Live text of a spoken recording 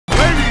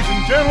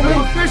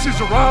This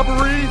is a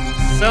robbery.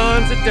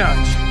 Sons of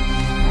Dutch.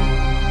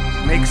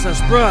 Makes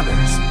us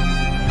brothers.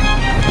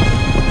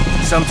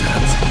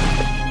 Sometimes,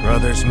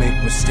 brothers make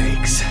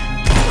mistakes.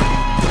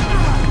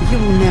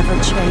 You'll never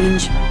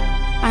change.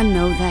 I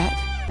know that.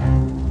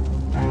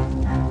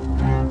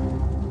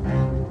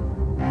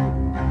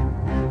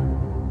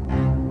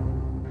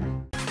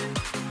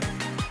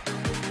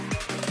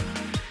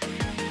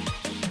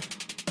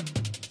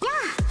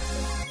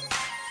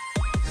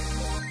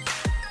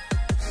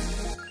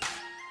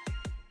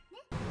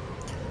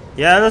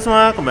 Ya, halo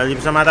semua, kembali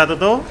bersama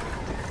Tatuto.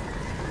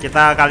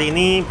 Kita kali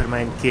ini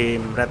bermain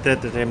game Red Dead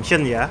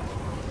Redemption ya.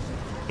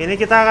 Ini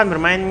kita akan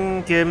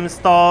bermain game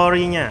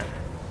story-nya.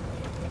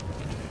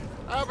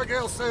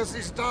 Abigail says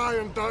he's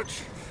dying,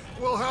 Dutch.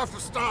 We'll have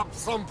to stop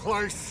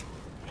someplace.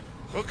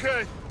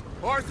 Okay,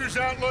 Arthur's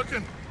out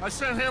looking. I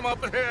sent him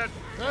up ahead.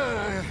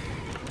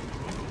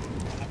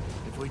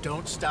 If we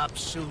don't stop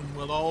soon,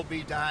 we'll all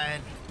be dying.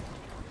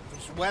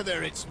 This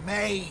weather, it's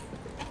May.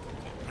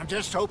 I'm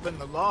just hoping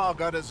the law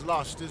got as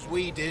lost as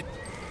we did.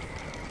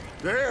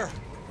 There!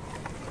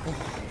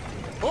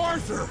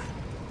 Arthur!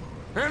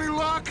 Any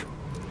luck?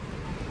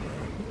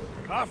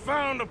 I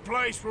found a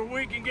place where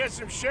we can get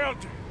some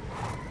shelter.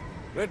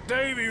 Let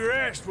Davy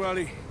rest while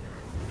he...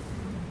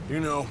 You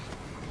know.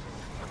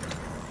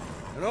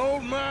 An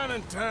old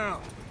mining town.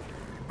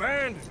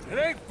 Abandoned. It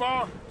ain't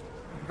far.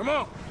 Come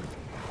on.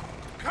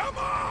 Come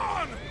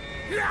on!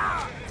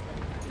 Yeah!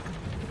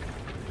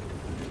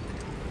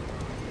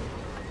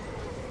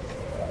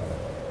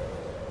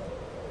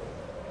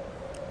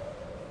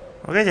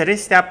 Oke, jadi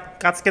setiap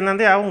cutscene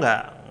nanti aku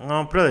nggak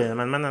ngobrol ya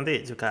teman-teman,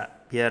 nanti juga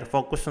biar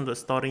fokus untuk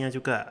story-nya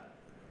juga.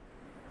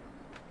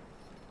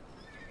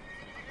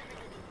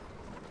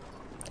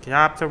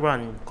 Chapter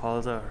 1,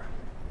 Calder.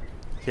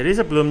 Jadi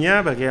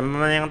sebelumnya bagi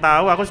teman yang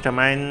tahu, aku sudah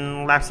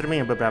main live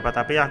streaming beberapa,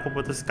 tapi aku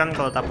putuskan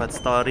kalau tak buat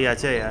story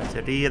aja ya.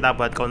 Jadi kita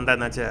buat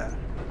konten aja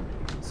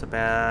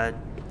supaya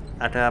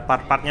ada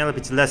part-partnya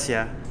lebih jelas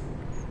ya.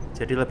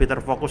 Jadi lebih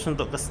terfokus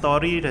untuk ke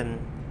story dan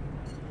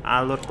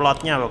alur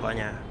plotnya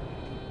pokoknya.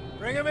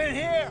 Bring him in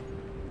here!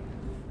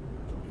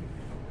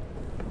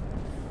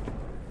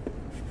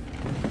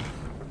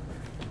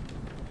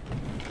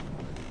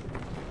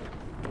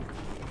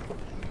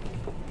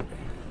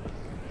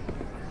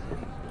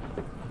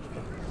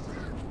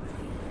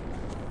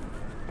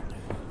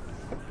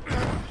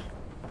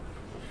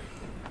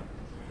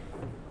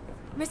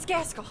 Miss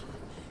Gaskell,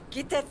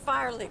 get that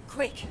fire lit,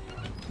 quick.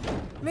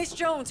 Miss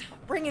Jones,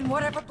 bring in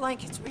whatever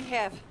blankets we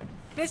have.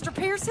 Mr.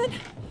 Pearson,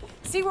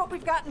 see what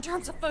we've got in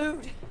terms of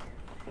food.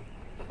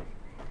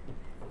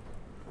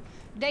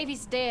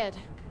 Davy's dead.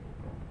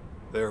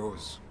 There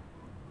was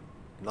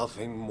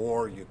nothing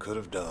more you could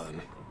have done.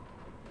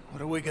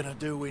 What are we gonna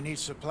do? We need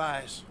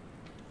supplies.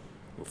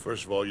 Well,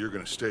 first of all, you're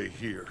gonna stay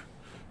here,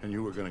 and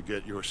you are gonna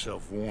get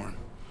yourself warm.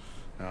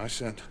 Now, I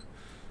sent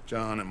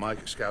John and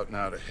Micah scouting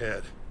out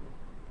ahead.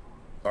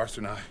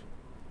 Arthur and I,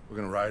 we're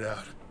gonna ride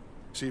out,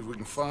 see if we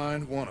can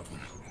find one of them.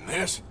 And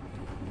this,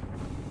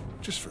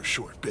 just for a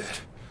short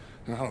bit.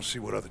 And I don't see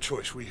what other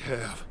choice we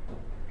have.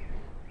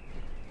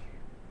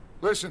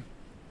 Listen.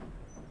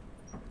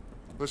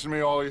 Listen to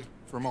me, all of you,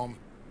 for a moment.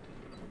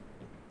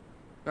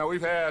 Now,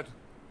 we've had,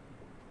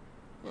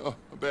 well,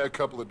 a bad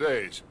couple of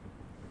days.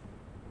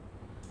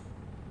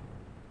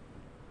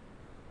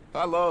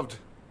 I loved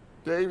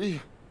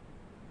Davy,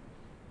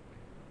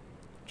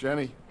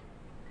 Jenny,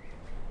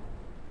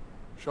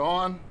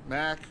 Sean,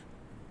 Mac.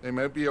 They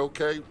may be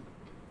okay.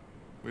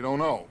 We don't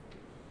know.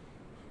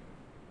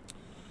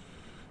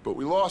 But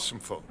we lost some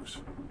folks.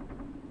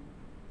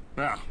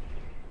 Now,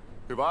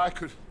 if I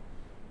could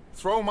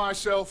throw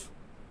myself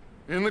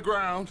in the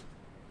ground,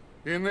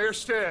 in their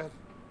stead,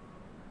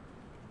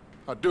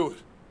 I'd do it,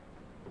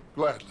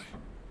 gladly.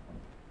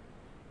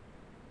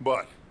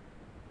 But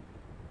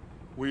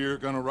we're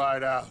gonna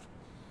ride out,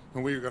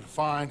 and we're gonna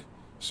find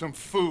some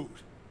food.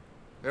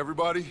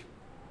 Everybody,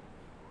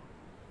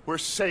 we're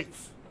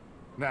safe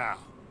now.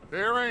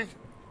 There ain't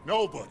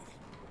nobody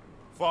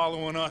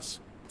following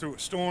us through a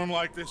storm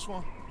like this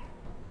one.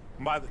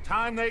 And by the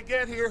time they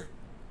get here,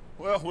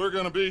 well, we're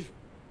gonna be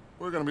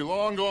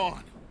long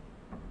gone.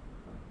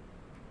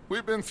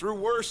 We've been through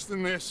worse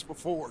than this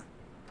before.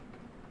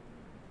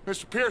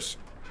 Mr. Pearson,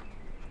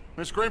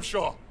 Miss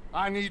Grimshaw,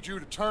 I need you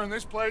to turn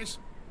this place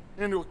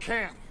into a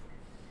camp.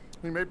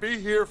 We may be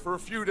here for a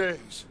few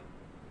days.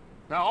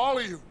 Now, all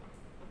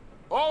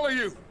of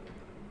you,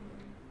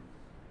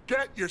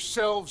 get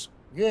yourselves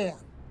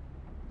warm.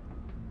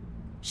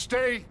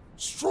 Stay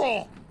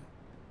strong.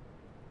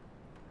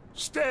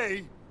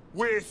 Stay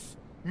with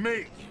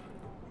me.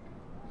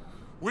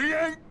 We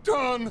ain't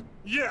done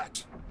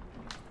yet.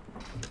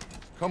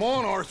 Come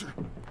on, Arthur.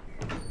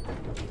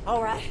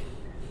 All right.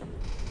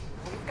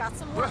 We've got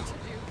some work to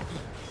do.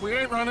 We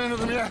ain't run into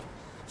them yet,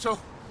 so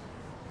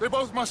they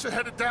both must have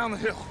headed down the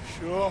hill.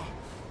 Sure.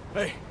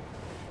 Hey,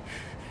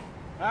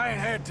 I ain't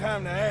had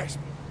time to ask.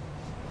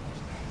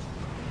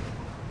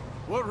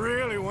 What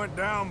really went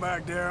down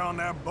back there on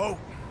that boat?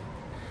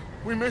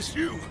 We missed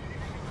you.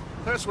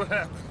 That's what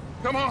happened.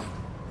 Come on.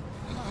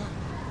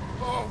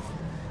 Oh.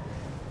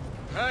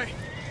 Hey,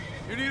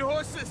 you need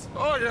horses?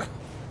 Oh, yeah.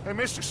 Hey,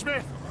 Mr.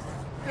 Smith,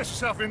 get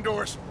yourself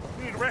indoors.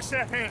 You need to rest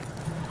that hand.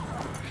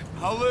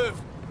 I'll live.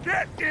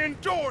 Get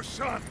indoors,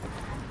 son.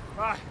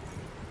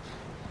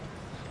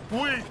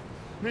 We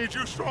need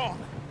you strong.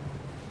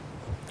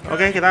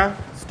 Oke, kita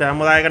sudah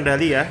mulai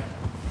kendali ya.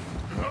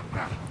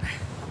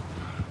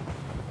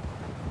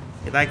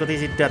 Kita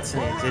ikuti si Dutch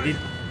nih. Jadi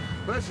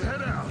Let's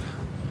head out.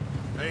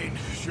 Ain't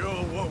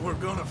sure what we're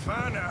gonna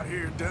find out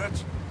here,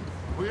 Dutch.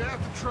 We have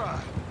to try.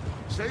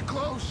 Stay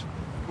close.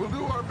 We'll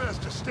do our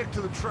best to stick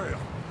to the trail.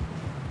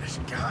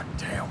 This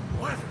goddamn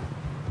weather.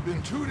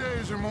 Been 2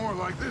 days or more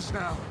like this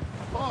now.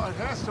 Oh, it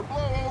has to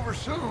blow over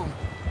soon.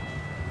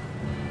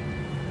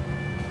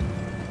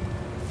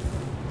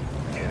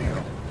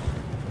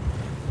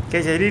 oke,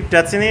 jadi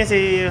Dutch ini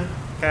si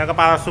kayak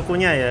kepala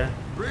sukunya ya.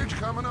 Bridge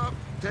coming up.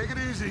 Take it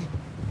easy.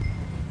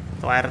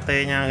 Atau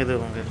RT-nya gitu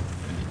mungkin.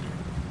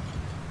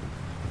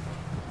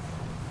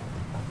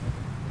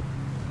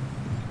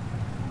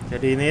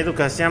 Jadi ini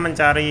tugasnya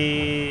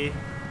mencari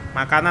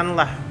makanan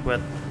lah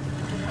buat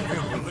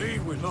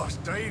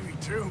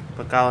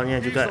bekalnya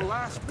juga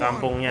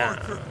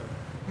kampungnya.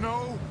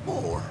 No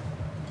more.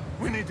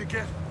 We need to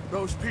get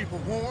those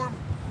people warm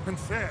and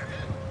fed.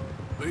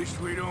 At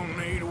least we don't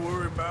need to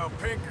worry about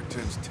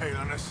Pinkertons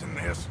tailing us in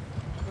this.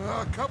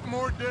 A couple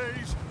more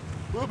days,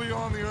 we'll be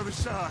on the other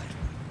side.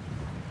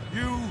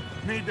 You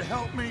need to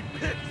help me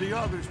pick the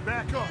others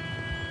back up.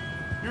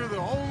 You're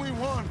the only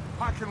one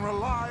I can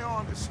rely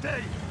on to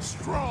stay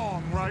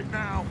strong right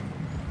now.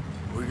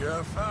 We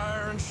got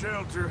fire and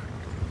shelter.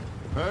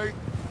 Hey,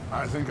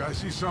 I think I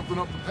see something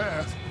up the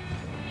path.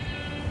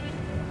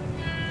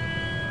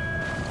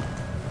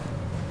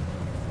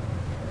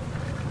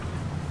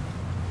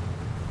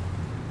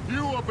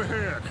 You up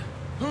ahead.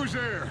 Who's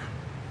there?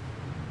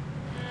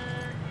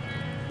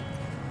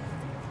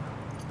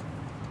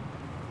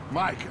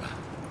 Micah.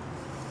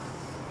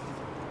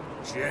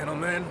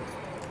 Gentlemen.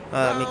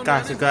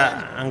 Mika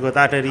juga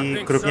anggota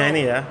dari grupnya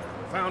ini ya.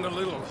 Found a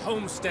little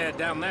homestead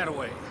down that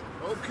way.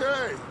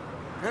 Okay.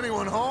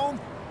 Anyone home?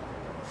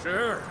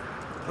 Sure.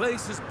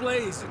 Place is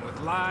blazing with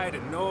light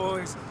and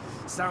noise.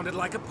 Sounded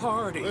like a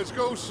party. Let's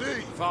go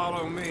see.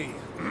 Follow me.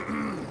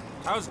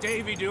 How's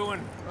Davy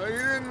doing? He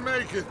didn't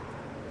make it.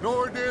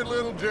 Nor did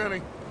little Jenny.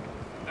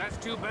 That's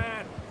too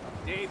bad.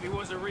 Davy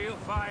was a real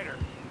fighter.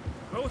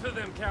 Both of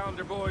them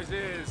calendar boys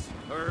is,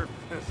 or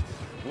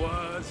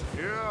was.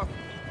 Yeah.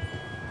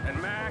 And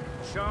Mac,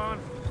 Sean?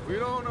 We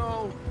don't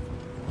know.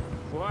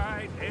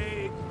 Quite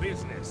a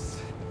business.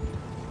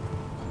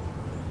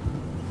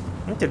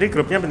 Jadi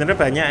grupnya benernya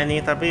banyak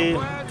ini, tapi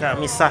gak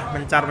misah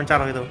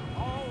mencar-mencar gitu.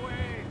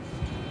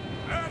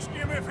 Ask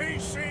him if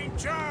he's seen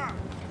John.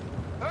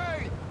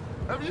 Hey,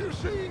 have you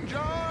seen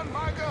John,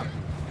 Micah?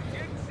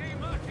 Didn't see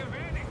much of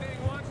anything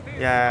once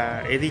this.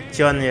 Ya, ini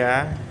John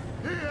ya.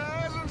 He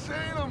hasn't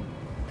seen him.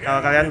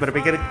 Kalau kalian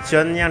berpikir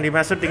John yang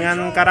dimaksud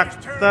dengan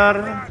karakter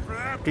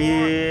di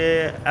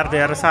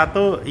RDR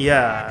 1,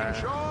 ya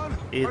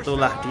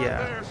itulah dia.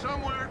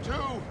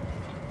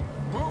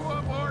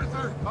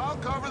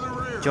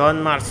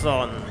 John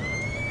Marston.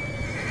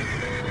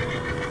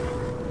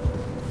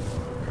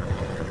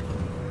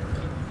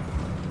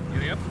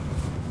 Yep.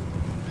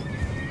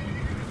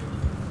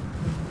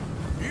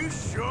 You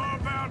sure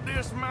about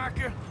this,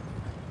 Micah?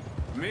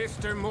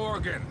 Mr.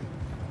 Morgan,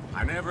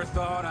 I never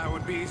thought I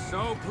would be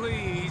so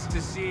pleased to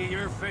see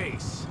your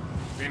face.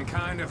 Been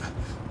kind of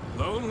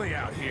lonely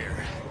out here.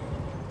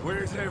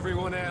 Where's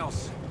everyone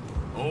else?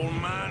 Old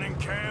mining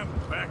camp,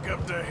 back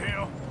up the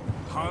hill.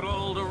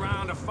 Huddled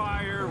around a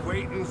fire,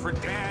 waiting for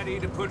Daddy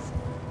to put...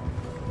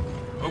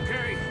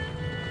 Okay,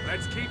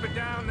 let's keep it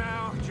down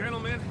now,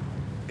 gentlemen.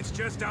 It's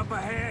just up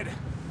ahead.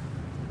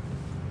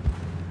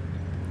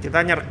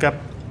 Kita nyergap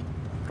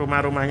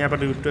rumah-rumahnya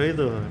penduduk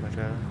itu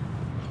padahal.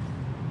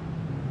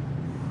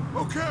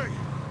 Okay,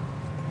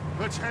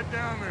 let's head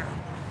down there.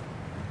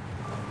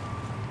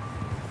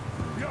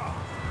 Yeah.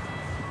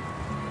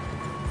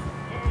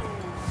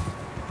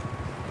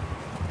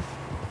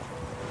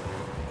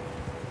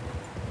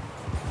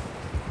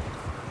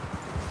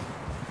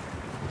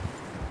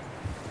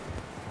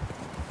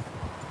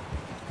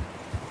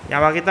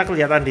 Nyawa kita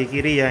kelihatan di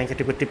kiri ya, yang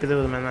kedip-kedip itu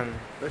teman-teman.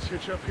 Let's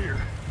hitch up here.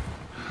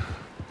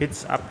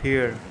 Hitch up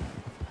here.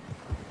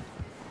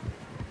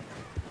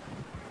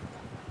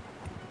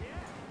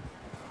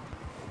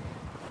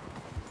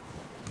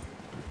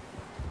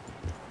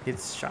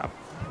 Hitch up.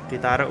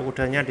 Ditaruh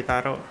kudanya,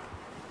 ditaruh.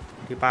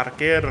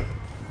 Diparkir.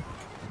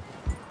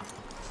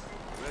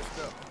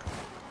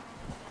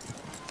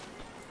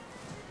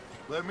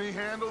 Let me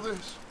handle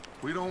this.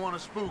 We don't want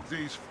to spook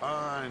these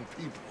fine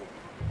people.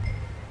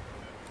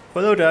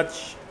 Hello,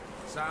 Dutch.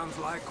 Sounds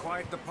like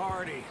quite the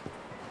party.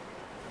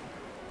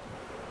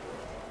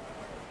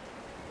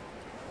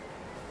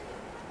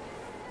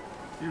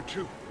 You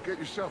two,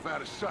 get yourself out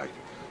of sight.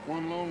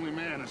 One lonely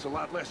man is a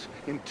lot less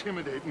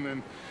intimidating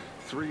than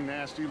 3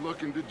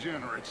 nasty-looking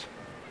degenerates.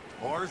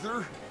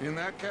 Arthur, in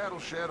that cattle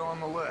shed on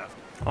the left.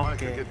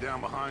 Micah, get down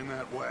behind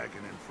that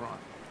wagon in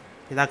front.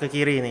 Kita ke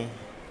kiri nih.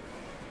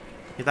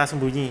 Kita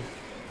sembunyi.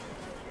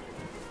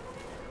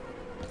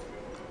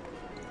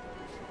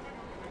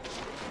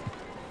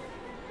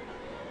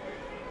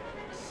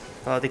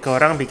 Kalau 3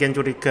 orang bikin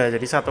curiga,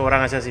 jadi 1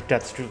 orang aja si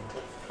Dutch dulu.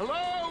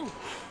 Hello?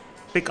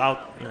 Pick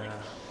out. Nah.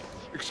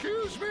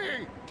 Excuse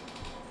me.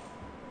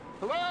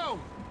 Hello?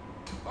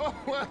 Oh,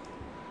 well,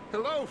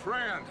 hello,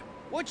 friend.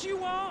 What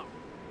you want?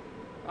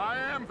 I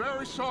am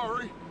very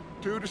sorry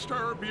to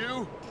disturb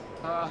you.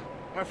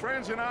 My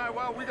friends and I,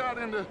 well, we got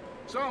into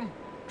some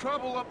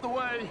trouble up the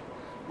way,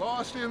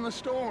 lost in the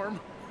storm.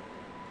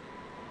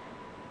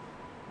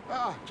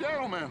 Ah,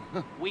 gentlemen.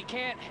 We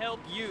can't help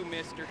you,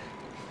 mister.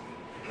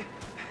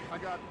 I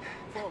got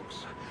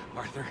folks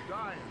Arthur.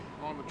 dying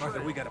on the trail.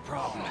 Arthur, we got a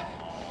problem.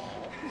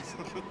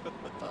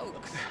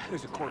 Folks.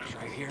 There's a corpse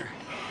right here.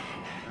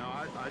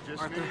 Now, I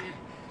just Arthur. need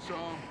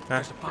some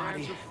There's a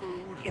body cans of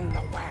food in the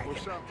or wagon.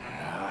 something.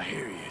 I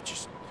hear you.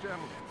 Just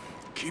Gentlemen,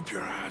 keep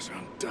your eyes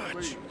on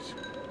Dutch. please.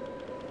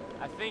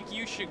 I think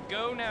you should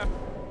go now.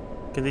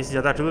 Ganti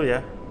senjata dulu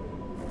ya.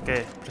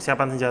 Oke,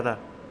 persiapan senjata.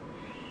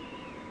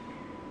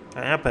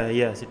 Kayaknya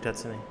bahaya si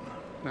Dutch nih.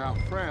 Now,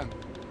 friend,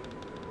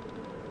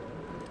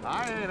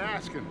 I ain't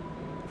asking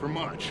for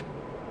much.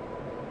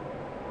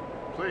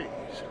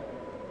 Please,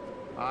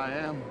 I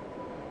am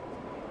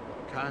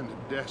kind of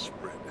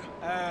desperate.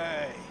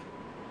 Hey,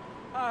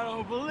 I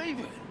don't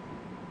believe it.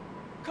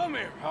 Come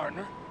here,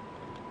 partner.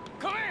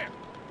 Come here.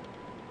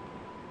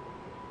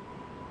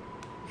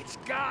 It's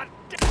God.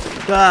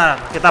 Wah,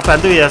 kita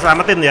bantu ya,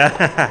 selamatin ya.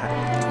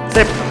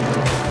 Sip.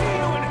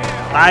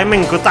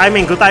 Timing, good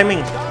timing, good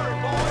timing.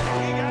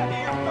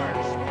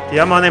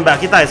 Dia mau nembak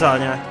kita ya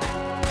soalnya.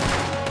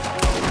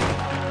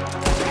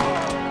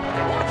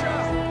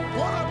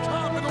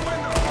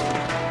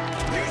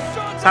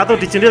 Satu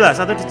di jendela,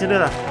 satu di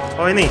jendela.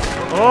 Oh ini.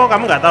 Oh,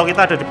 kamu nggak tahu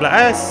kita ada di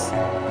belakang es.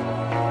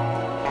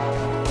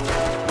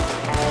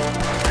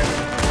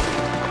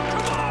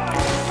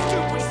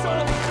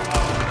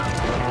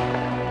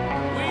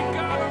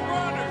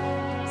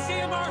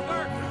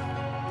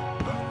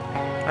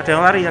 Ada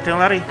yang lari, ada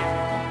yang lari.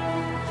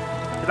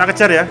 Kita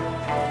kejar ya.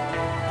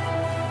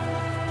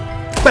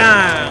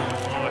 Bang.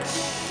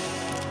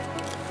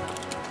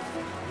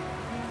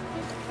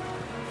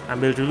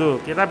 Ambil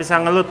dulu, kita bisa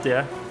ngelut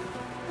ya.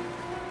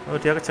 Oh,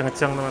 dia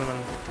kejang-kejang teman-teman.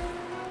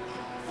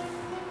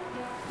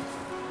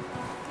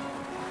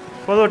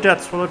 Follow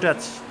Dutch, follow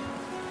Dutch.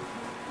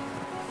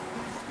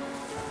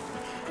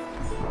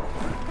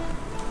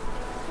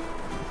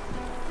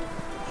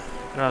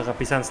 Nah,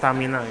 kehabisan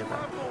stamina kita.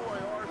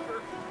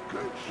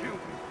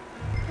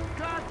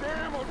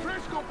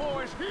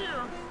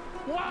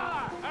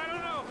 Why? I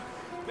don't know.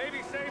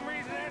 Maybe same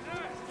reason as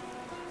us.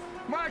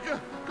 Micah,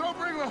 go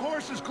bring the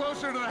horses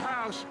closer to the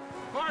house.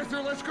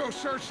 Arthur, let's go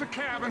search the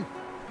cabin.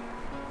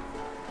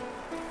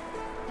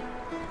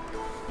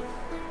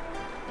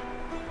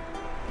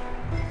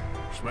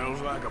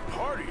 Smells like a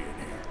party in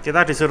here.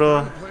 Kita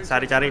disuruh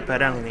cari-cari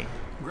barang ini.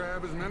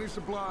 Grab as many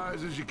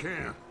supplies as you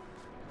can.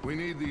 We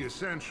need the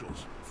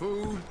essentials.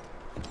 Food,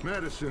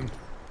 medicine,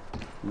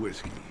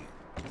 whiskey.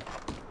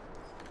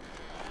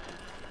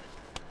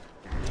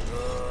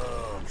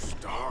 I'm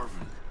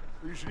starving.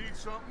 You should eat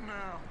something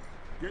now.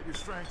 Get your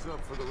strength up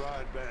for the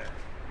ride back.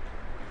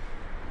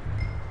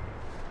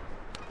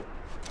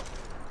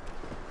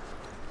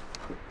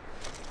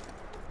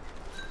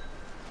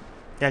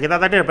 Ya,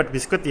 kita tadi dapat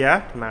biskuit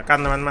ya,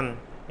 dimakan teman-teman.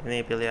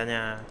 Ini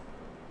pilihannya.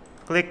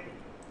 Klik.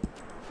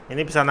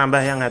 Ini bisa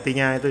nambah yang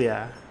hatinya itu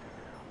ya.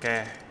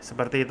 Oke,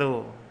 seperti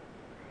itu.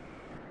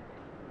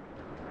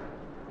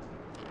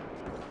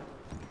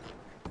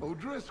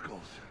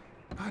 O'Driscoll's.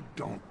 I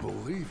don't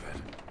believe it.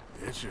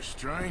 It's a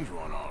strange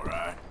one, all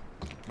right.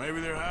 Maybe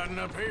they're hiding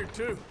up here,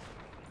 too.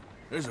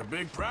 There's a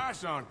big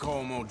price on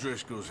Colm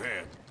O'Driscoll's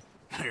head.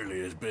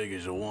 Nearly as big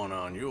as the one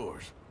on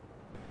yours.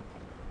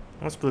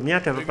 Oh,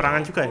 sebelumnya ada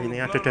peperangan juga ini,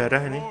 ada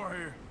darah ini.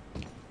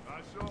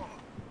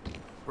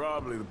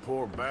 Probably the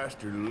poor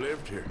bastard who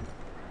lived here.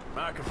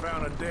 Micah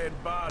found a dead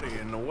body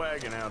in the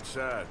wagon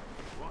outside.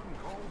 Wanting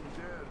Colm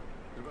dead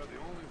is about the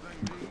only thing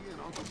me and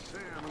Uncle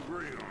Sam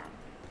agree on.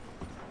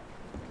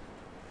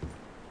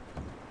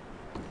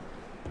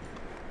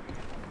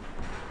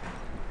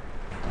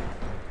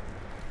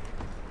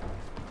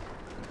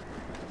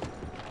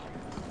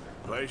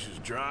 Place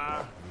is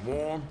dry and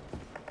warm.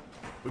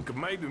 We could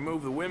maybe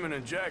move the women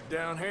and Jack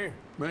down here.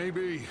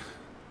 Maybe.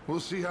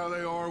 We'll see how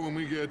they are when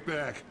we get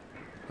back.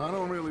 I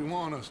don't really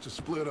want us to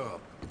split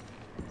up.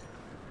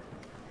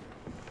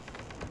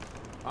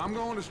 I'm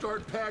going to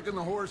start packing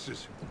the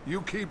horses.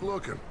 You keep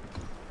looking.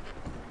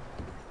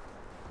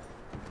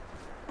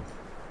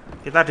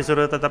 Kita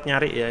disuruh tetap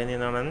nyari ya ini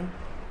teman-teman.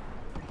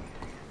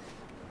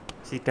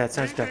 Si Dutch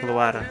sudah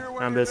keluar,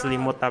 ngambil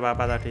selimut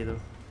apa-apa tadi itu.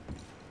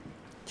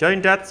 Join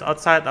Dutch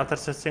outside after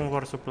searching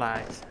for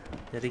supplies.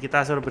 Jadi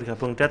kita suruh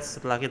bergabung Dutch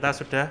setelah kita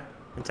sudah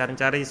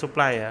mencari-cari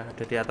supply ya.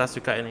 Ada di atas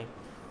juga ini.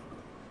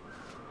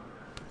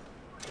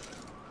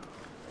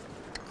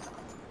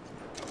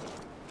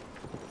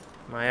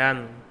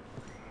 Lumayan.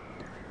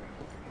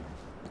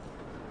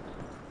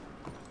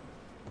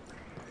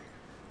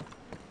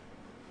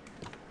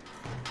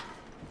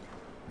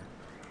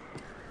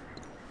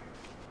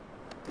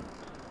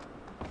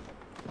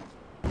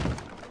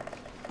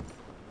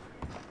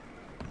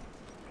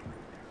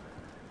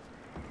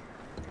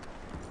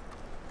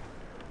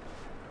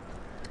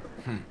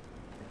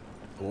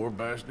 Poor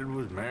bastard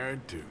was married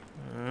too.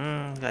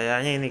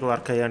 Kayaknya ini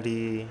keluarga yang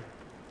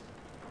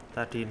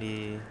tadi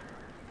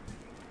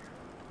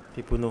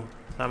dibunuh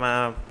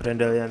sama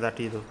Brandel yang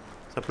tadi itu.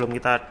 Sebelum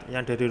kita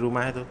yang dari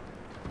rumah itu.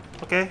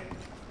 Oke.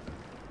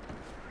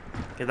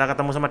 Kita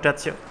ketemu sama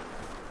Dutch yuk.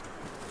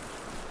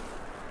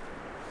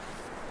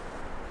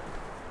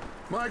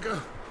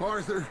 Micah,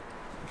 Arthur,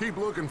 keep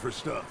looking for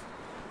stuff.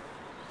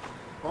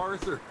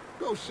 Arthur,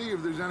 go see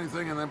if there's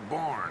anything in that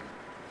barn.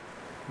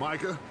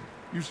 Micah,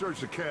 you search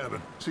the cabin,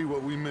 see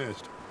what we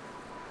missed.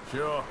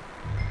 Sure.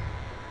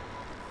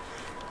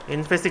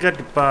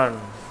 Investigate the barn.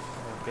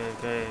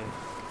 Oke.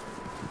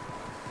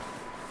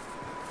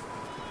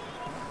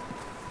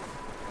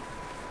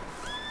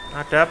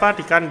 Ada apa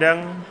di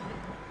kandang?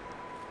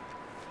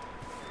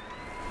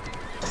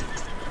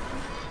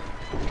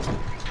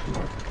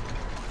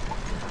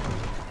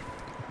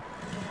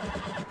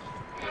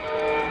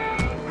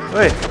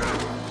 Woi.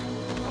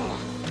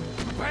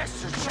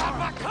 Bastard shot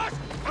my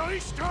cousin. Oh, he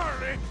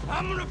started it.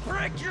 I'm gonna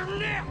break your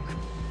neck.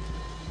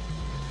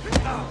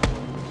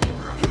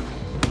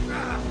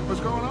 What's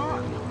going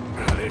on?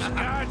 This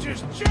guy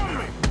just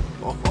jumped me.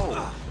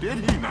 Oh, did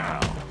he now?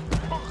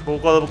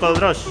 Pukul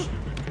terus.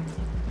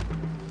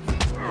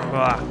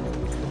 Wah.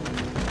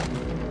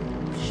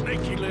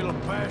 Sneaky little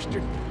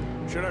bastard.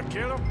 Should I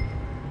kill him?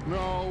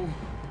 No.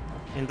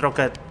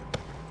 Interogasi.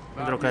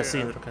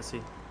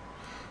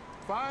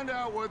 Find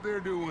out what they're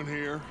doing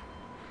here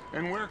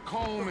and where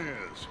Colm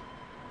is.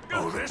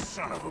 Oh, this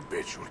son of a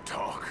bitch will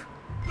talk.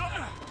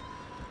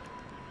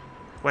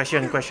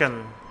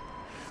 Question.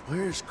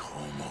 Where's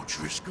Colm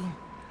O'Driscoll?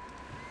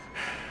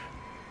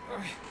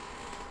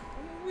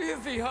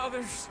 With the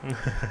others.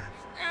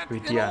 At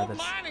With an the old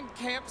others. mining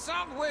camp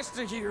southwest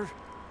of here,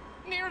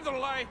 near the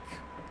lake.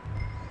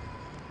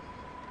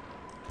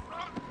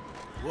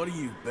 What are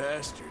you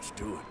bastards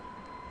doing?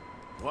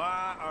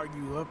 Why are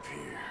you up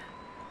here?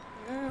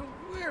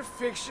 We're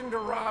fixing to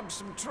rob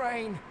some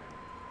train.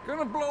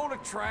 Gonna blow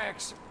the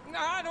tracks.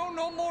 I don't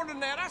know more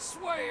than that, I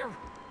swear.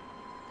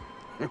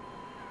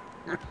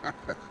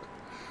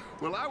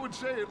 Well, I would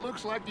say it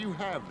looks like you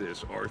have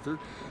this, Arthur.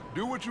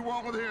 Do what you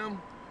want with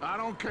him. I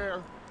don't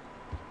care.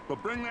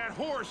 But bring that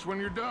horse when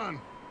you're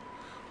done.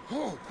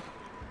 Oh.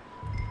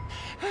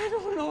 I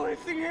don't know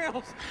anything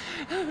else.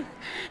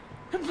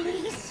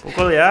 Please.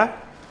 Pukul ya.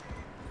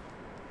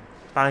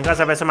 Paling nggak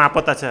sampai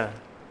semaput aja.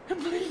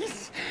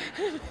 Please.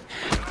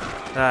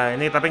 Nah,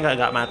 ini tapi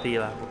nggak mati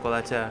lah. Pukul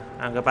aja.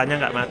 Anggapannya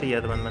nggak mati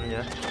ya, teman-teman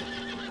ya.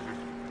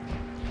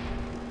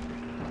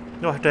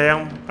 Wah, ada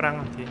yang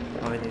perang lagi.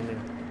 Oh, ini.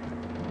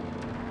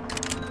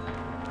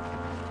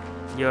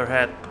 Your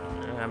head.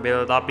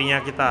 Ngambil topinya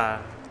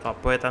kita.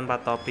 Koboi tanpa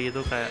topi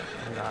itu kayak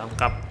nggak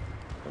lengkap.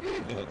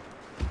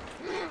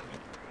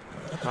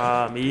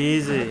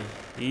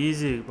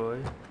 Easy boy.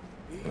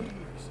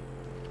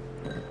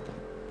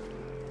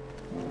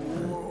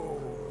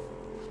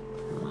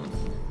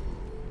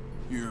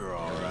 You're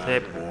all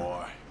right,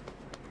 boy.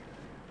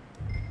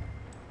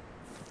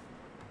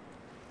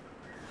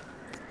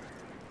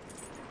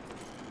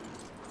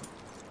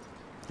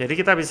 Jadi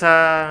kita bisa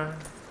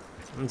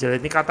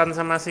menjalani ikatan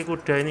sama si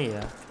kuda ini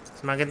ya.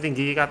 Semakin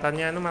tinggi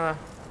ikatannya itu malah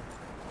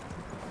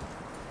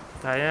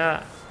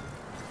kayak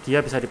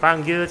dia bisa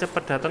dipanggil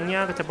cepet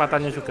datangnya,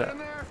 kecepatannya juga.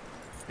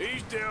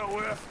 He's dealt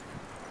with.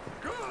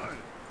 Good.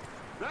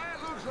 That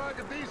looks like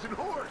a decent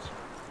horse.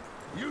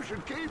 You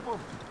should keep him.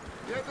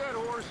 Get that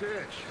horse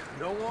hitched.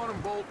 Don't want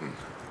him bolting.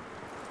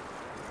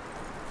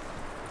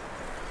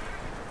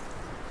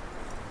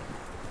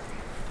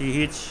 Di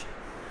hitch,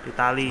 di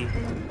tali.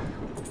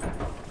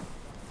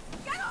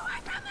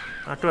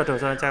 Aduh,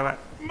 soalnya cewek.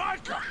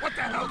 Micah, what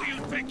the hell do you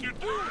think you're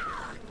doing?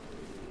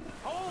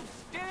 Hold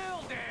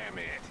still, damn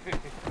it.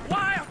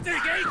 Wild thing,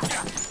 ain't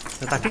ya?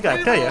 Nah, tadi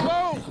nggak ada ya?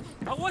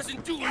 I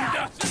wasn't doing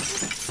nothing.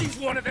 She's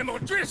one of them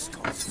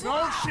O'Driscolls.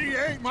 No, she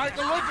ain't,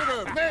 Michael. Look at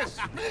her. Miss.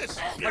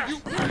 Are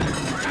you...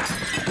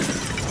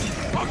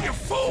 Oh, you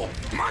fool!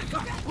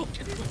 Micah!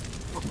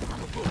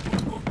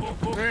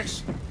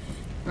 Miss.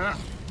 Now,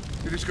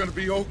 it is gonna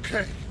be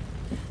okay.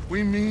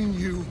 We mean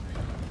you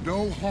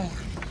no harm.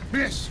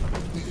 Miss.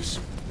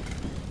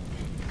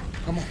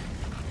 Come on.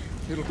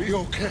 It'll be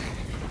okay.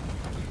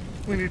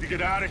 We need to get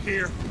out of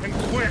here, and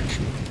quick.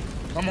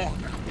 Come on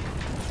now.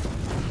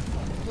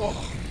 Oh.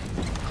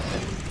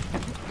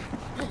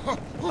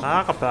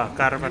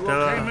 Kebakar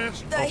padahal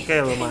oke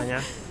rumahnya.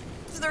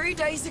 3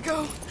 days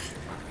ago,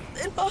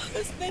 and my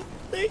husband,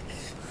 they...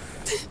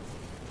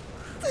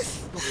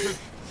 Okay.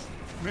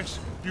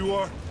 Miss, you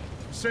are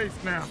safe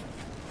now.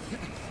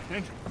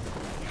 And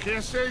you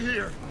can't stay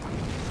here.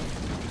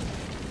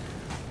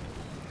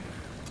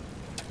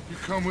 You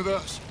come with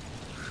us.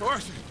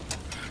 Arthur.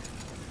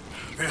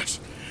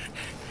 Miss,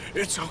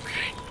 it's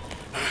okay.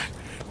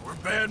 We're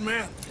bad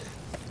men.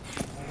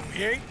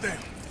 We ain't them.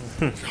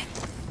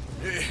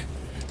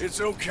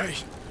 It's okay.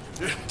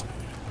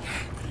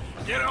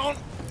 Get on.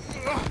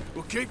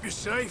 We'll keep you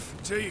safe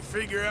until you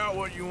figure out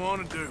what you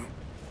want to do.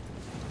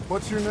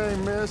 What's your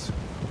name, Miss?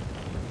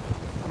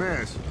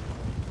 Miss.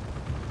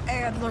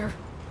 Adler.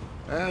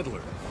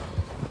 Adler.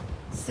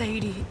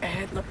 Sadie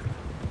Adler.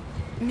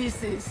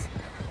 Mrs.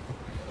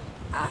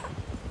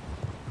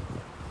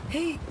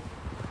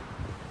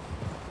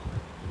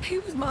 He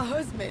was my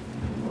husband.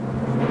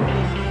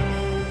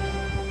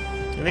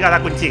 Ini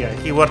kata kunci ya,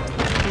 keyword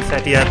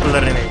Sadie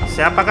Adler ini.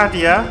 Siapakah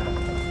dia?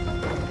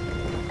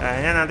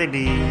 Kayaknya nanti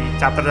di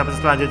chapter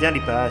selanjutnya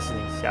dibahas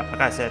nih.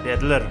 Siapakah Sadie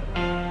Adler?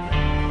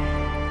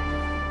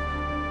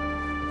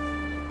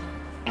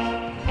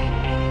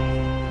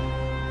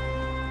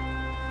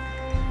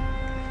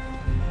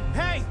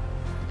 Hey!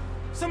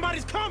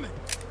 Somebody's coming!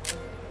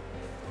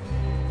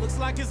 Looks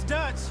like it's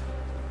Dutch.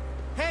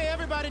 Hey,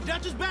 everybody,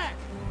 Dutch is back!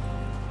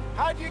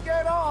 How'd you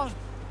get on?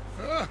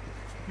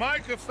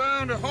 Micah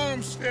found a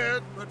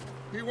homestead, but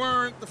he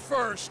weren't the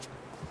first.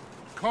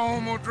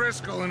 Colm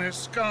O'Driscoll and his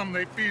scum,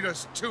 they beat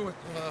us to it.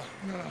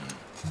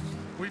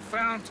 We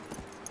found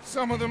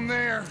some of them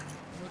there,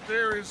 but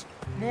there is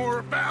more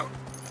about,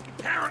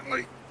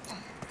 apparently.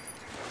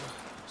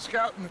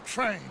 Scouting the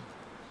train.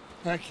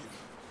 Thank you.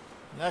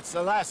 That's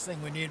the last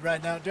thing we need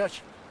right now,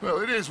 Dutch.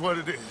 Well, it is what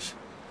it is.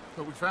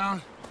 But we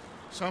found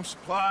some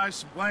supplies,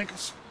 some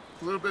blankets,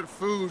 a little bit of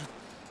food,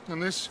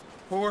 and this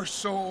poor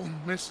soul,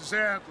 Mrs.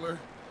 Adler,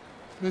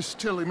 Miss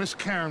Tilly, Miss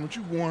Karen, would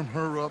you warm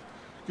her up?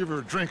 Give her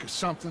a drink or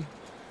something?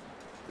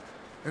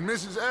 And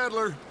Mrs.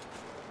 Adler,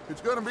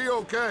 it's gonna be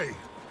okay.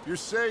 You're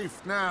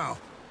safe now.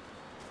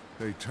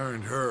 They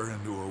turned her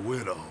into a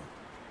widow.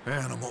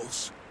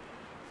 Animals.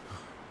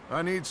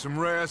 I need some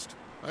rest.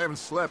 I haven't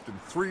slept in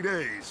 3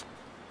 days.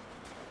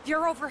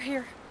 You're over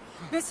here.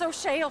 Miss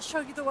O'Shea will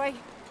show you the way.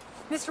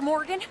 Mr.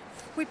 Morgan,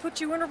 we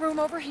put you in a room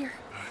over here.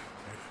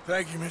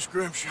 Thank you, Miss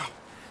Grimshaw.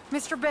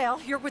 Mr. Bell,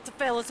 you're with the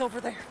fellas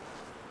over there.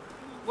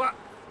 What?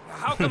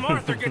 How come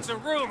Arthur gets a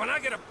room and I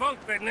get a bunk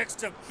bed next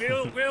to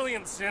Bill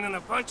Williamson and a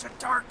bunch of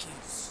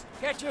darkies?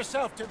 Get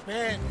yourself to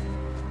bed.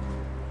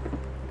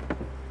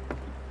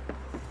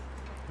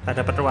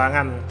 Ada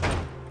petualangan,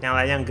 yang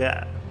lainnya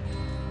enggak.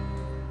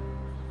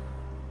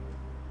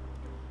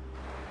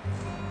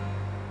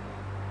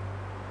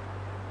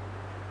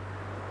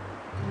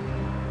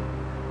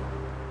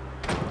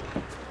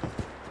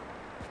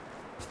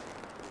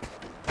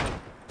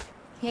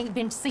 He ain't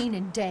been seen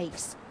in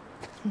days.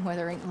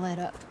 Weather ain't let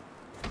up.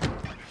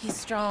 He's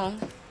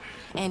strong,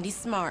 and he's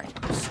smart.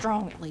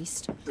 Strong, at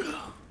least.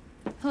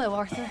 Hello,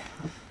 Arthur.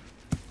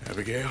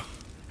 Abigail?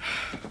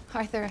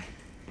 Arthur,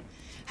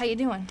 how you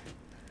doing?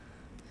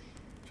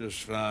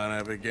 Just fine,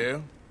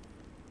 Abigail.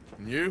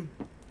 And you?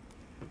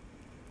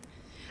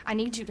 I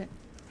need you to...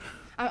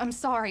 I'm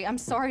sorry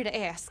to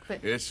ask,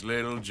 but... It's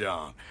little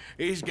John.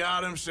 He's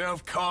got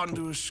himself caught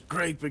into a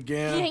scrape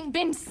again. He ain't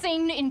been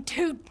seen in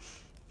 2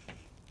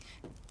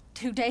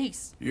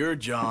 days. Your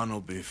John will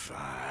be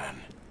fine.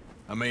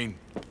 I mean,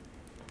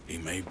 he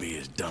may be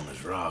as dumb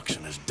as rocks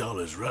and as dull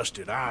as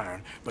rusted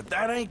iron, but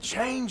that ain't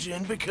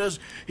changing because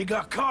he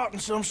got caught in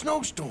some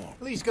snowstorm.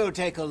 Please go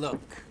take a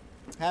look.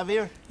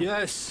 Javier?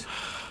 Yes.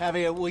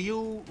 Javier, will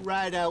you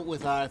ride out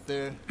with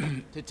Arthur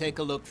to take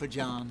a look for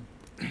John?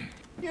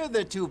 You're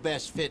the 2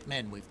 best fit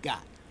men we've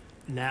got.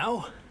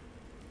 Now?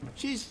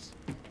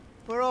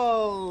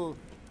 We're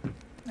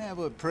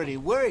pretty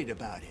worried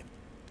about him.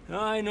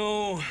 I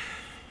know.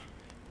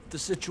 The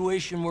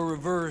situation were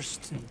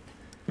reversed.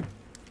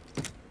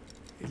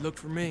 He looked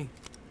for me.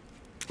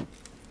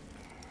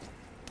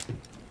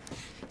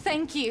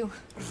 Thank you.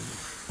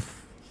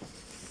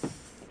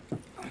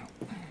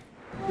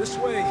 This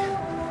way.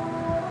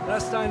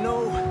 Last I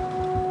know,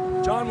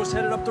 John was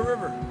headed up the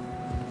river.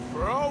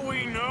 For all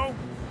we know,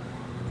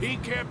 he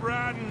kept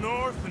riding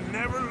north and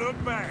never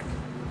looked back.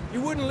 He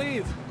wouldn't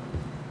leave.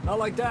 Not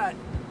like that.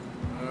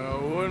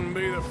 Wouldn't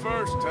be the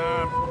first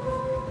time.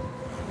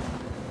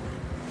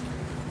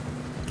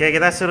 Oke,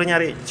 kita suruh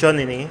nyari John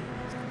ini.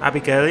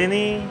 Abigail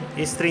ini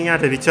istrinya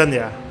dari John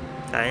ya.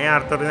 Kayaknya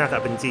Arthur ini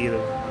agak benci gitu.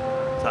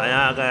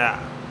 Soalnya kayak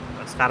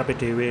skarpe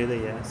dewe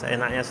itu ya.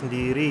 Seenaknya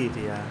sendiri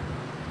dia.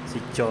 Si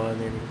John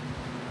ini.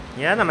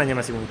 Ya namanya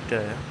masih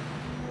muda ya.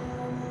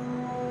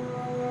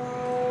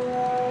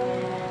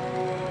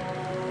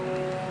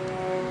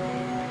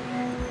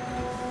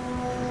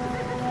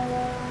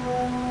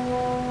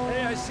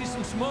 Hey, I see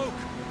some smoke.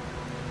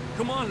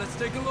 Come on, let's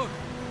take a look.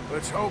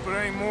 Let's hope it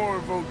ain't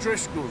more of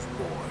O'Driscoll's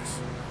boys.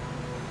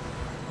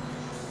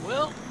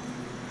 Well,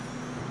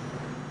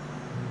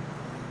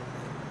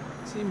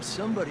 seems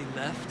somebody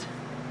left.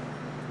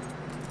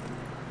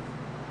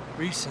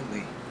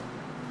 Recently.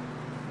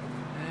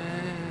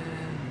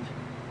 And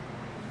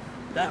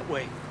that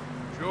way.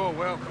 Sure,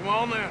 well, come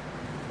on then.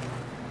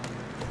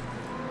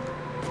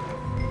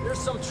 There's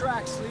some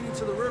tracks leading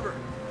to the river.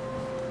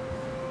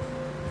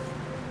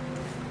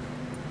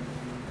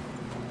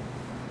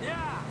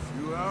 Yeah! A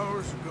few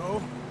hours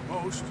ago,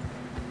 most.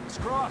 Let's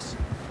cross.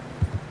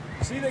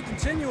 See, they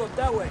continue up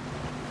that way.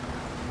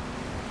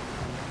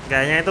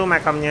 Kayaknya itu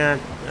makamnya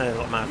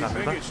kok makam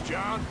apa?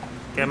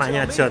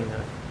 Kemahnya John.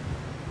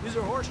 These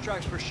are horse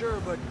tracks for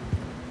sure, but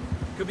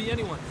could be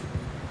anyone.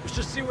 Let's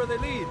just see where they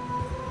lead.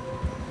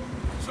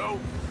 So,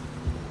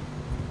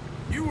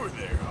 you were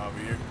there,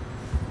 Javier.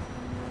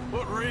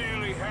 What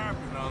really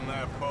happened on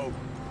that boat?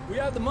 We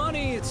had the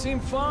money, it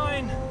seemed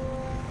fine.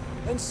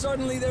 Then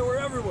suddenly they were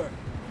everywhere.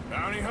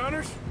 Bounty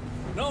hunters?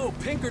 No,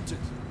 Pinkertons.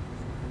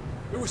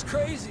 It was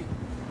crazy.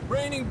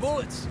 Raining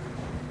bullets.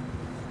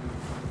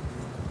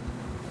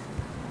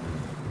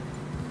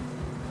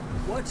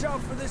 Watch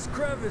out for this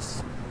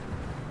crevice.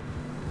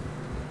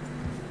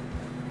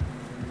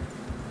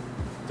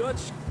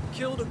 Dutch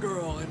killed a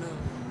girl in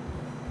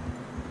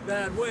a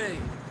bad way.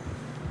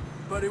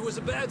 But it was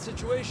a bad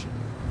situation.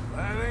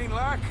 That ain't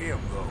like him,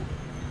 though.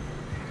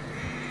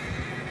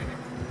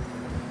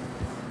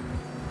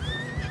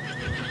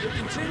 We'll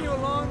continue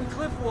along the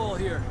cliff wall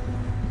here.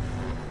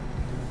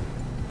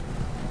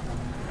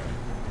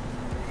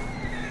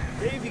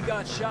 Davey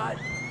got shot.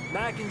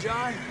 Mac and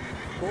John,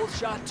 both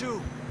shot too.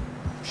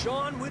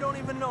 Sean, we don't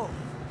even know.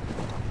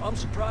 I'm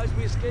surprised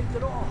we escaped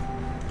at all.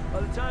 By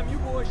the time you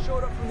boys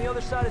showed up from the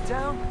other side of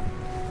town,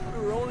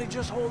 we were only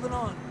just holding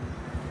on.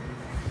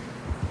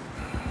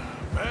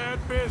 Bad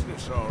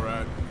business, all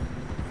right.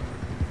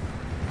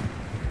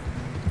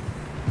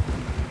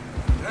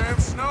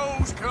 Damn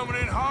snow's coming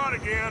in hard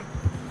again.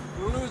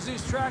 We'll lose these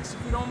tracks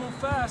if we don't move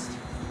fast.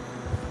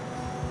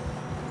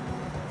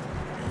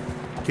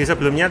 Di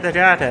sebelumnya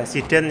tadi ada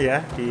accident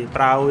ya di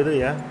perahu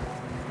itu ya.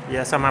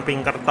 Ya sama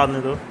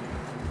Pinkerton itu.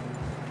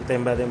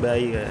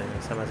 Ditembak-tembaki kayak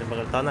sama si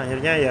Pinkerton,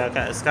 akhirnya ya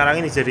kayak sekarang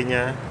ini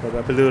jadinya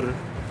babak belur.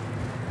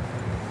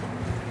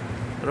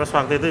 Terus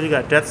waktu itu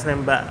juga Dutch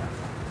nembak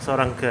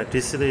seorang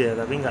gadis itu ya,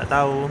 tapi nggak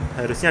tahu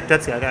harusnya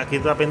Dutch nggak kayak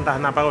gitu, tapi entah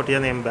kenapa kok dia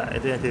nembak.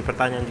 Itu yang jadi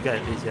pertanyaan juga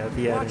di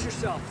Xavier.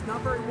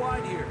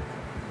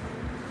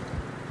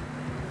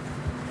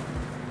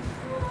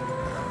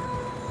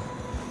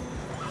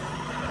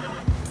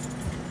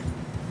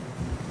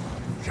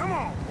 Come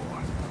on,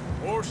 boys.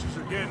 Horses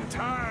are getting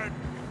tired.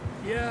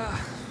 Yeah,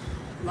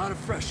 a lot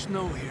of fresh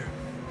snow here.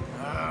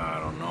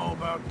 I don't know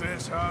about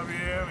this,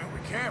 Javier. I mean,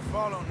 we can't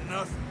follow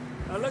nothing.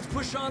 Let's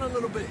push on a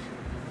little bit.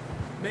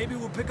 Maybe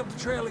we'll pick up the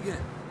trail again.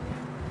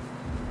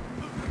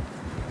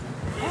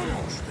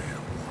 Almost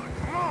there, boy.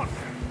 Come on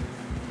now.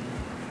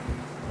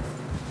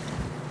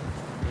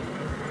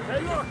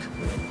 Hey, look!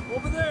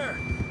 Over there!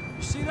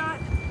 You see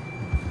that?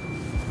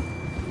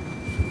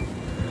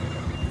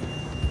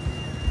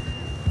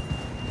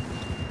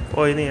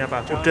 Oh, ini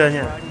apa?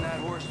 Kudanya.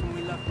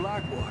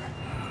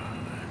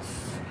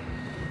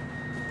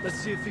 Let's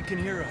see if he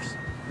can hear us.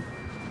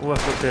 Wah,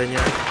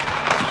 kudanya.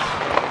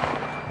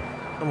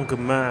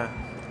 Menggema.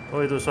 Oh,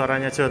 itu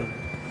suaranya John.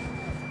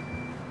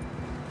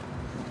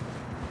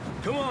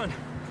 Come on.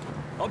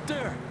 Up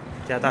there.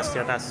 Di atas, di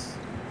atas.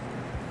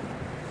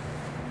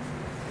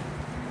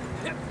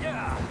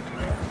 Yeah.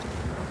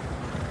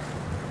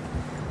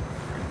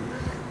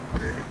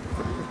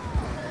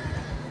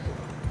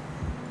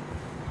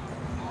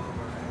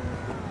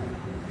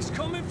 He's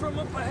coming from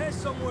up ahead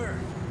somewhere.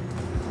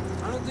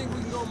 I don't think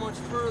we can go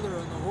much further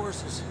on the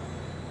horses.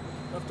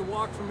 We'll have to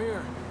walk from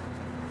here.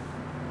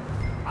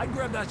 I'd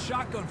grab that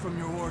shotgun from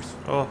your horse.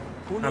 Oh,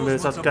 ambil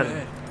shotgun.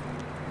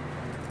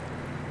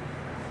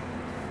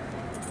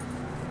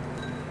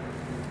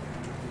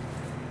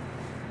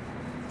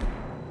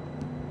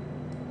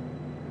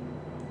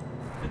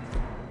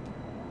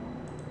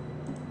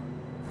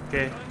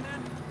 Oke.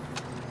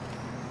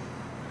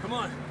 Come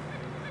on.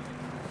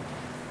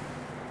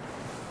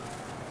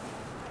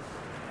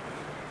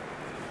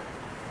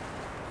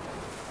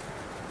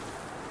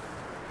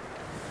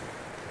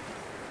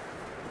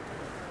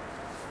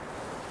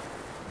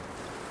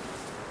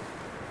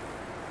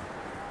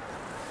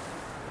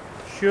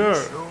 Sure.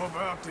 Sure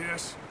about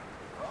this?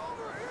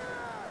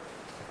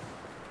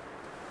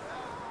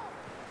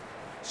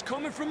 It's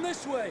coming from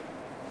this way.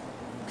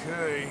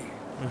 Okay.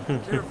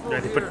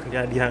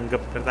 Nggak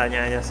dianggap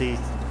pertanyaannya si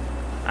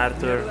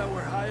Arthur.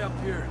 We're high up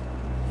here.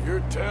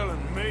 You're telling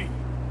me.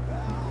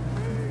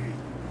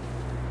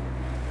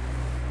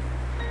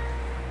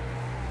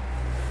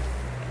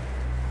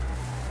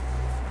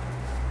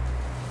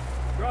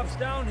 Drops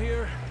down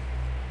here.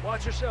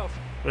 Watch yourself.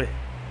 Wih.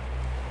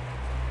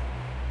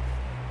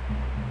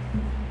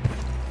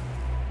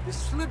 It's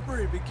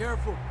slippery. Be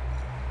careful.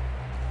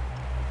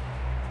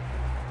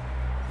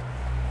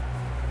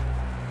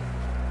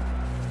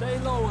 Stay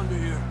low under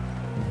here.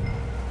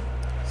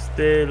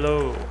 Stay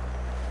low.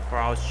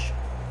 Crouch.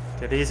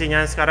 Jadi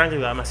isinya sekarang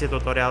juga masih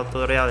tutorial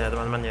ya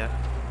teman-teman ya.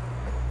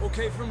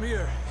 Okay, from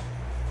here.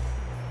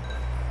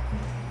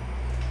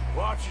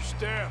 Watch your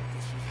step.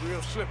 This is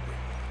real slippery.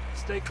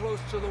 Stay close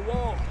to the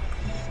wall.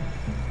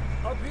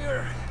 Up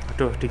here.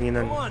 Aduh,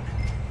 dinginan. Come on.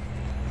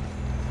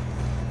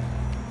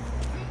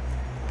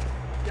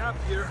 Gap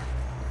here.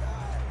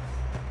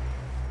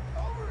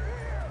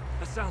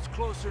 That sounds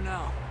closer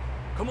now.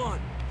 Come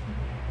on.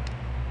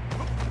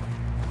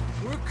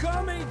 We're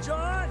coming,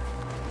 John!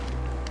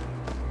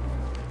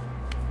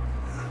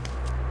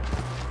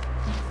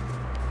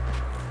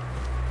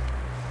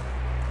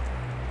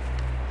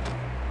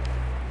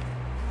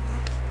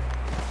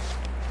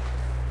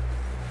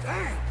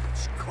 Damn,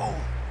 it's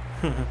cold.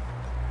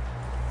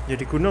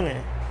 Jadi gunung ya?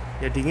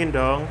 Ya dingin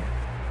dong.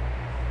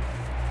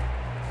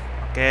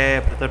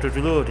 Oke, berteduh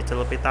dulu di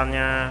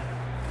celupitannya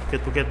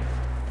bukit-bukit.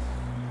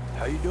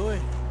 How you doing?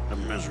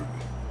 I'm miserable.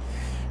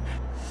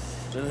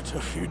 Been a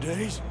tough few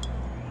days.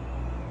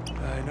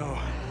 I know.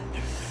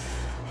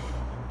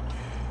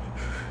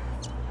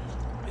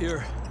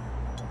 Here,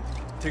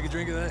 take a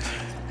drink of that.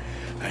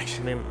 Thanks.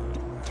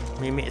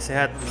 Mimik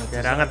sehat,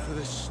 biar hangat. For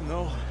this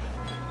snow.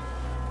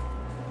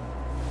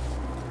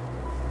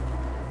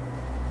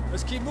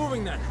 Let's keep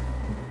moving then.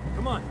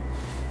 Come on.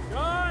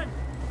 John!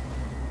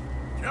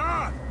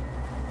 John!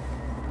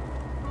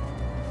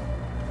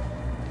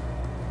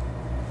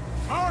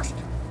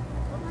 Marston!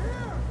 Over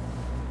here!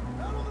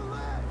 Out on the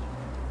ledge!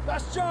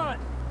 That's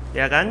John!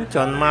 Ya kan,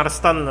 John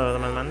Marston loh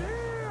teman-teman.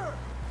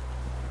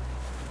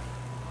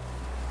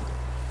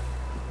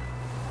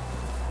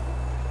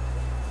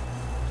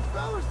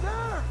 Fella's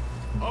there!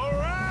 All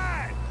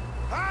right!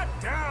 Hot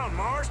down,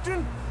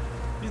 Marston!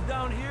 He's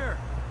down here.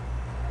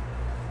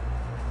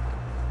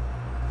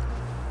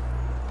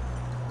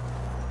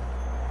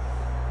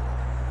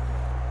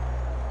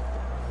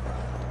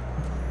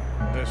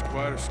 That's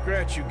quite a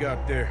scratch you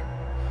got there.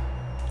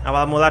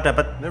 Awal mula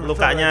dapat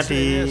lukanya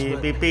di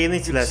pipi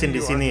ini jelasin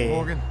di sini.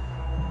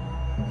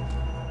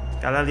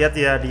 Kalian lihat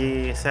ya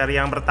di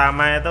seri yang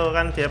pertama itu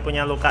kan dia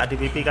punya luka di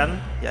pipi kan?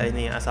 Ya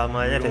ini asal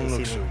mulanya dari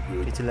sini.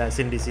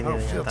 Dijelasin di sini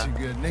ternyata.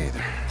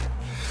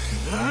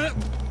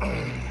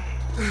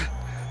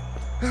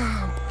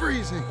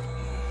 Freezing.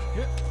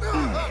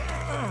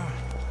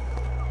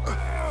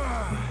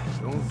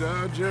 Don't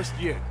die just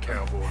yet,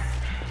 cowboy.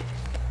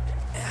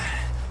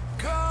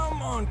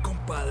 Come on,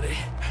 compadre.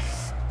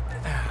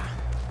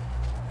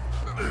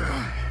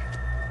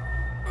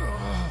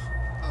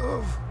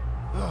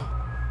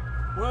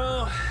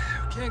 Well,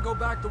 we can't go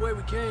back the way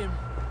we came.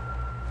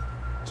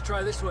 Let's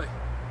try this way.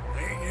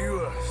 Ain't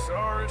you a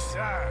sorry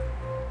sight?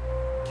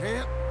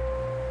 Can't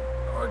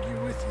argue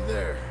with you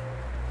there.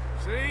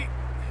 See?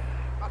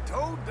 I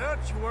told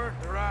Dutch you weren't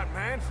the right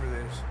man for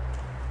this.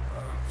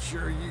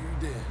 Sure you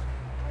did.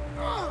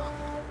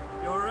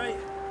 You alright?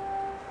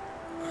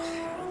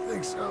 I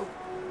think so.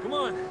 Come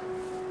on.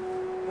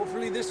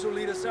 Hopefully this will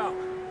lead us out.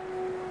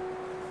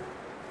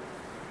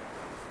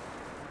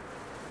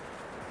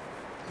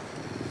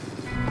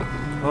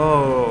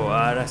 Oh,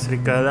 ada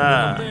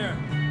serigala.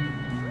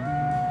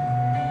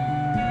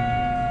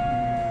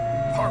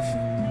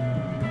 Perfect.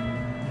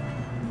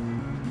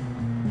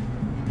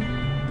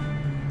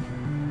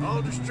 I'll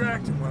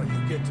distract him while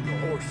you get to the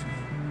horses.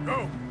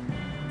 Go.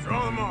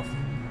 Draw them off.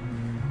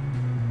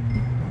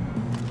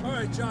 All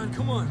right, John,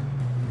 come on.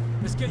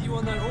 Let's get you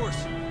on that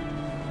horse.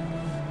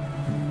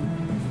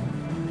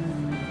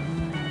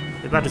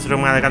 Kita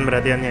disuruh mengalihkan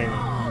perhatiannya ini.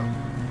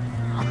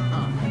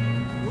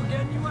 We're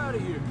getting you out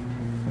of here.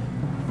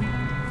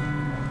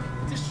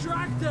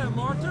 Distract them,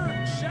 Arthur.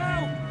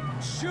 Shout,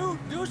 shoot,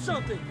 do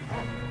something.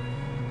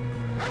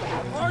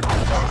 Arthur,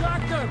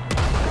 distract them.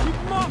 Keep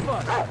them off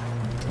us.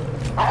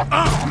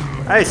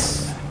 Nice.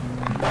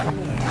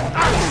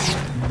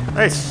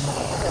 Nice.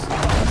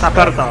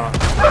 Sabar toh.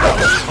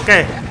 Oke.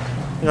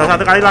 Tinggal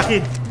satu kali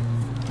lagi.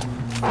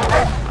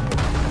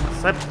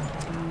 Set.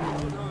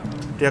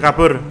 Dia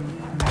kabur.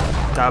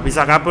 Gak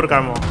bisa kabur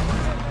kamu.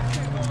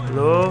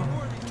 Lo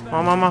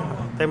mau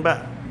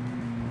tembak.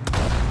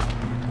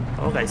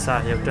 Oh gak bisa,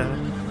 ya udah.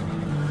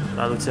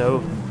 Terlalu jauh.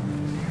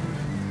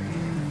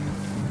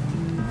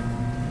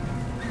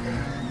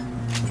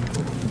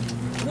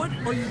 What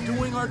are you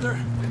doing, Arthur?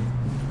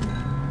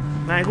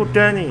 Naik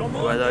kuda nih.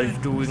 What are you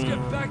doing?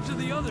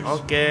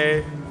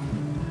 Oke.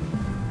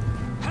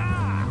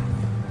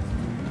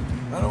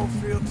 I don't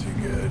feel too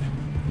good.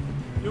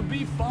 You'll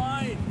be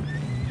fine.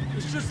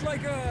 It's just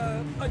like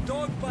a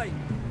dog bite.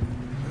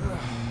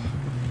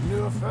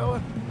 Knew a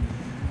fella?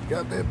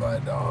 Got bit by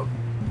a dog.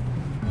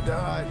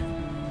 Died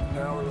an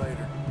hour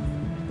later.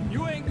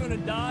 You ain't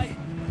gonna die.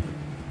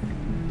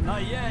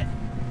 Not yet.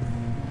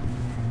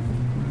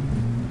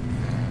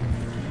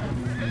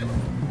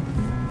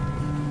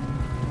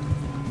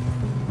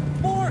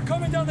 More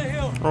coming down the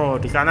hill. Oh,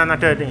 di kanan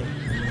ada nih.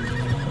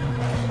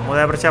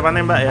 Mulai persiapan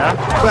nembak ya.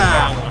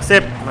 Bang,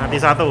 sip, mati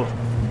satu.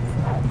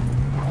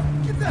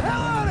 Get the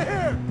hell out of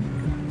here.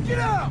 Get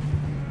out.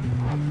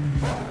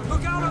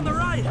 Look out on the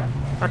right.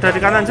 Ada di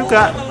kanan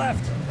juga.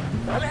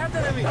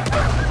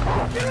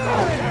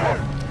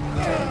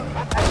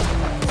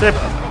 Sip.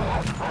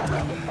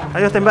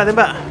 Ayo tembak.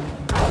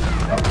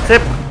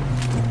 Sip.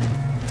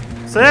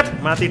 Sip,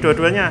 mati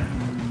dua-duanya.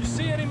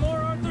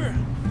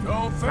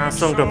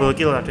 Langsung double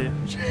kill tadi.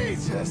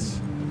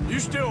 Jesus.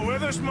 You still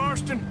with us,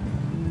 Marston?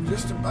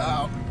 Just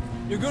about.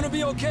 You're gonna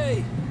be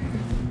okay.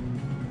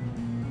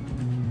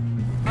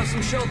 Have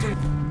some shelter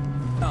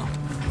now.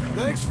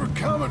 Thanks for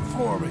coming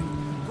for me.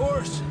 Of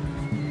course.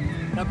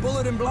 That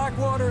bullet in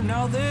Blackwater,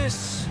 now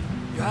this.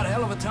 You had a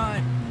hell of a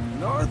time.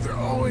 And Arthur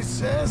always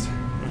says,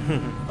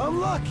 I'm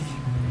lucky.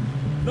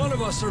 None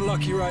of us are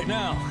lucky right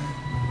now.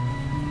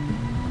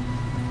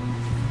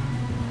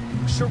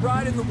 Should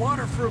ride in the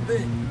water for a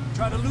bit.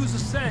 Try to lose a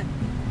scent.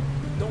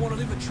 Don't want to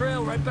leave a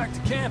trail right back to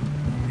camp.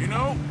 You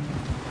know,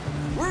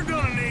 we're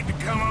gonna need to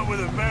come up with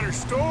a better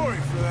story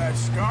for that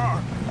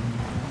scar.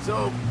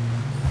 So,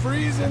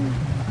 freezing,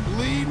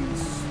 bleeding,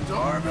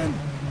 starving,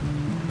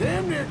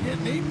 damn near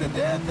getting eaten to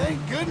death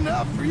ain't good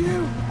enough for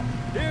you.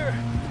 Here,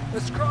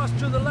 let's cross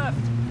to the left.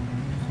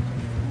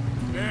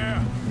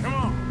 Yeah, come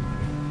on.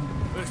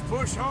 Let's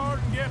push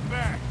hard and get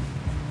back.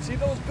 See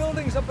those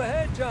buildings up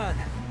ahead, John?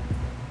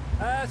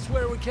 That's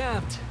where we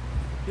camped.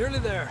 Nearly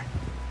there.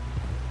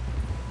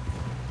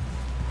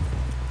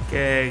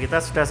 Oke, kita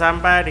sudah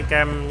sampai di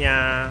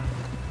campnya.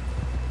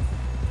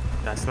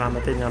 Kita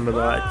selamatin ngambil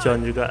bawa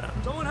John juga.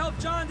 Someone help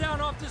John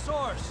down off this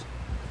horse.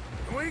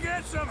 Can we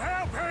get some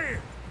help here?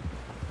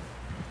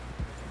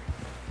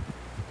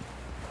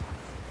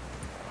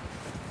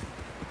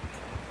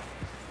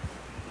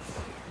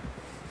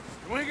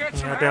 Can we get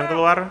some Ada yang help?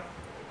 keluar.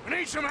 We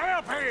need some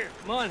help here.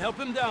 Come on,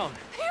 help him down.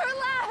 You're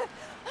alive!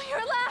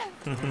 You're alive!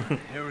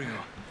 Here we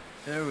go.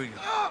 There we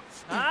go.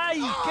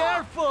 Ay,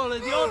 careful,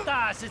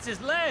 idiotas. It's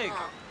his leg.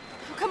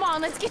 Come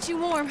on, let's get you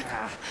warm.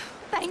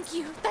 Thank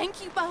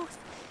you both.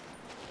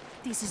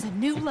 This is a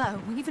new low,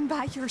 even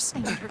by your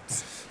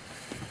standards.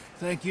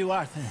 Thank you,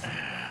 Arthur.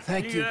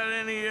 Thank you. You got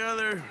any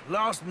other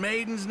lost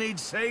maidens need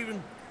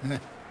saving?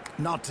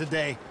 Not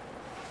today.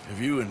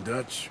 Have you and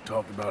Dutch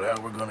talked about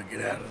how we're gonna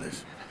get out of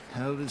this?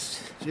 I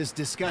was just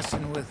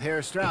discussing with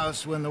Herr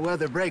Strauss when the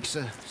weather breaks.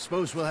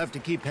 Suppose we'll have to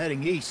keep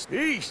heading east.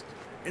 East?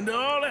 Into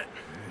all that...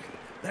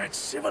 That's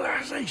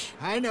civilization.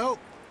 I know.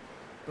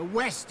 The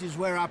west is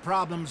where our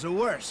problems are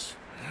worse.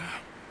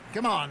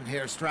 Come on,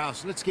 Herr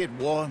Strauss, let's get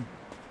warm.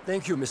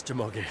 Thank you, Mr.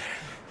 Morgan.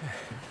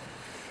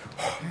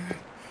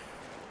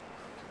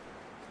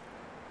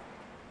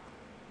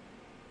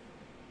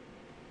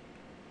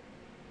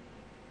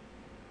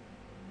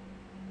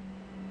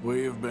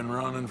 We have been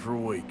running for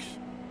weeks.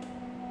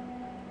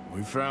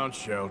 We found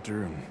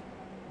shelter and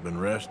been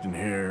resting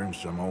here in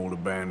some old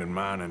abandoned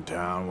mining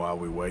town while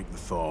we wait the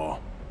thaw.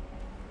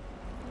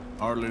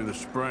 Hardly the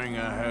spring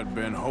I had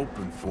been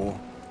hoping for.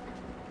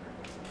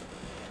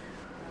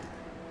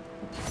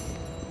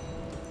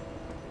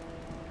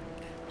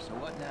 So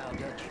what now,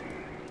 Dutch?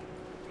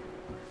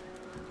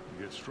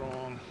 We get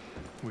strong,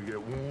 we get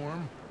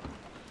warm,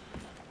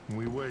 and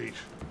we wait.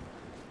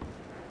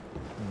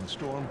 When the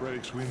storm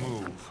breaks, we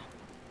move.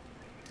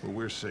 But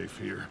we're safe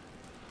here.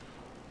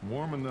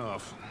 Warm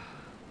enough.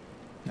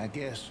 I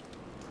guess.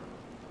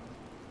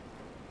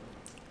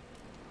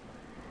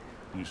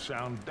 You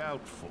sound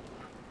doubtful.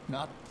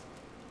 Not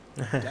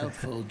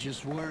doubtful,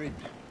 just worried.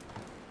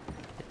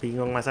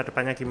 Bingung masa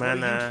depannya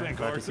gimana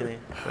kalau di sini.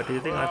 What do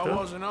you think, I Arthur?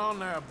 wasn't on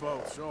that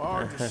boat, so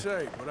hard to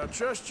say, but I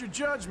trust your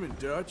judgment,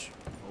 Dutch.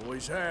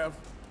 Always have.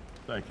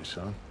 Thank you,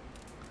 son.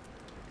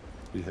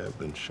 We have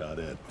been shot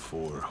at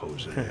before,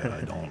 Jose, and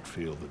I don't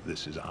feel that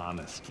this is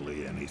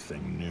honestly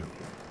anything new.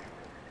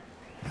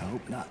 I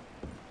hope not.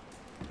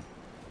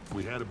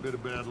 We had a bit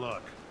of bad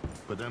luck,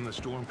 but then the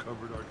storm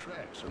covered our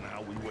tracks, so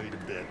now we wait a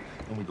bit,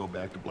 and we go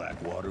back to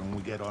Blackwater, and we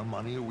get our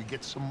money, or we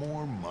get some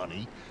more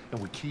money, and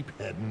we keep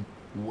heading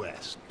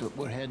west. But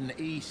we're heading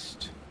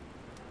east.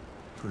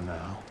 For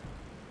now.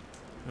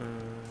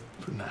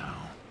 For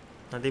now.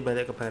 Nanti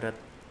balik ke barat.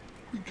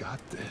 We got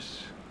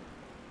this.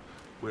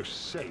 We're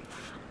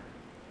safe.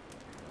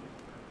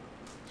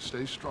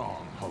 Stay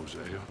strong,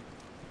 Hosea.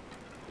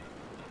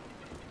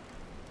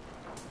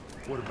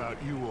 What about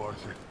you,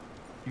 Arthur?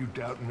 You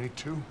doubting me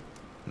too?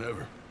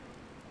 Never.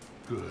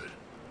 Good.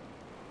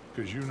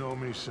 Because you know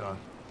me, son.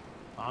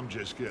 I'm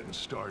just getting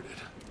started.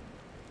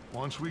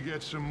 Once we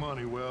get some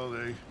money, well,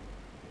 they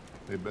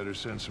better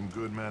send some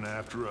good men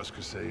after us,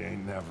 because they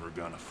ain't never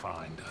gonna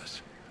find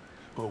us.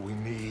 But we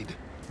need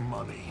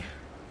money.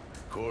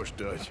 Of course,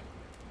 Dutch.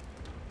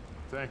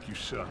 Thank you,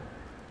 son.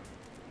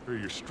 For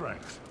your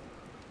strength.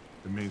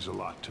 It means a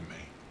lot to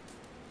me.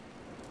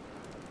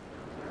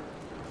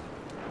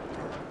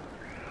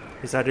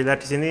 Bisa dilihat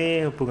di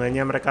sini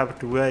hubungannya mereka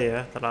berdua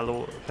ya,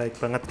 terlalu baik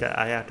banget ke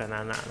ayah dan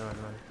anak,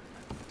 teman-teman.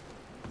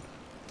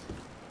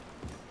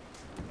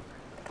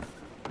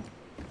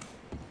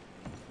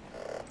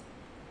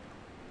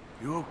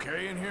 You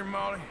okay in here,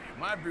 Molly? It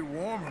might be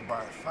warmer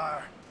by the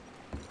fire.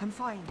 I'm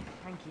fine,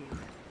 thank you.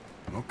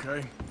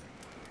 Okay.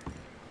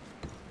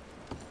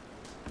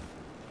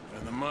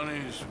 And the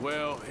money's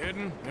well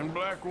hidden in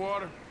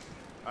Blackwater?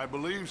 I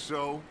believe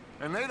so.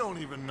 And they don't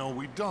even know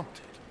we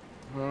dumped it.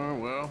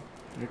 Well,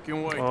 you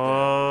can wait.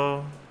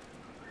 Oh.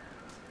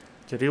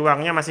 Jadi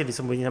uangnya masih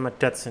disembunyiin sama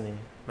Dutch nih.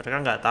 Mereka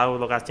nggak tahu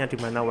lokasinya di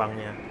mana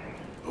uangnya.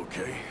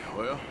 Okay,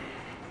 well,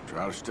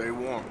 try to stay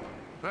warm.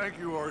 Thank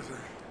you, Arthur.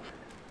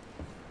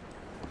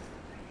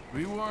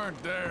 We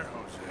weren't there,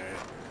 Jose.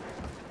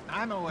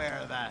 I'm aware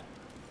of that.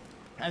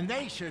 And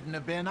they shouldn't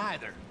have been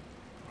either.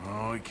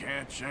 Oh, we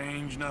can't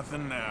change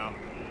nothing now.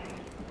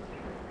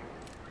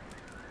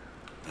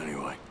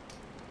 Anyway,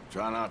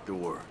 try not to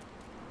worry.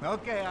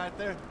 Okay,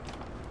 Arthur.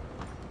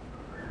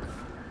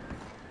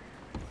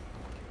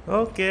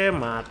 Oke,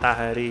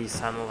 matahari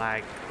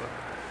sunlight.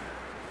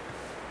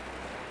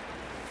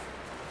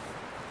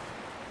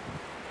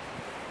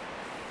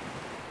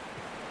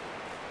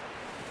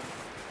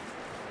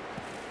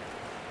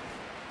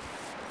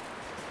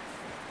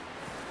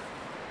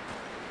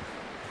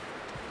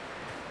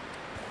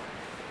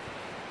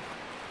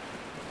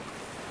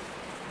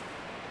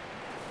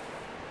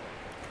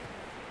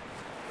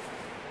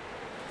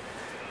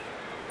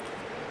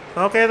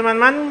 Oke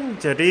teman-teman,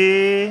 jadi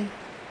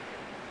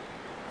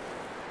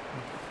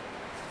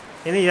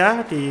ini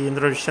ya di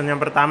introduction yang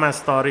pertama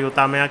story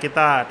utamanya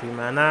kita, di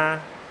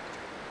mana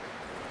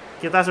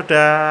kita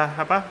sudah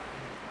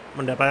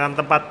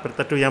mendapatkan tempat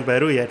berteduh yang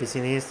baru ya di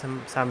sini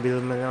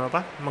sambil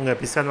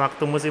menghabiskan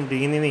waktu musim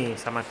dingin ini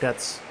sama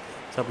Dutch.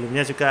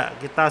 Sebelumnya juga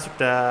kita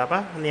sudah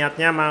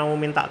niatnya mau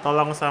minta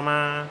tolong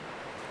sama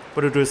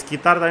penduduk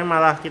sekitar, tapi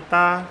malah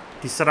kita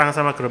diserang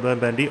sama gerombolan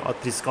bandi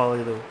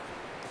O'Driscoll itu,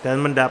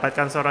 dan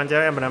mendapatkan seorang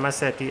cewek yang bernama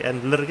Sadie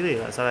Endler gitu ya,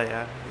 nggak salah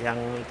ya, yang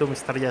itu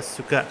misterius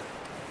juga.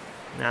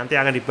 Nanti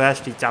akan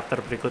dibahas di chapter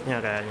berikutnya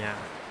kayaknya.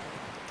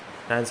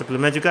 Dan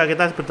sebelumnya juga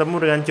kita bertemu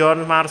dengan John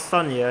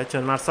Marston ya.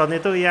 John Marston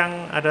itu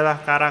yang adalah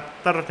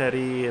karakter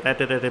dari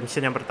Red Dead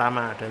Redemption yang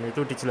pertama, dan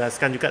itu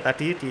dijelaskan juga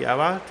tadi di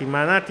awal di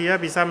mana dia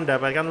bisa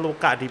mendapatkan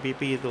luka di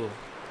pipi itu.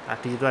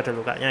 Tadi itu ada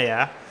lukanya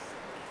ya.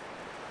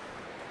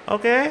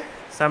 Oke,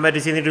 sampai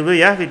di sini dulu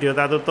ya video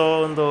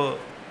Tatuto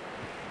untuk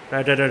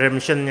Red Dead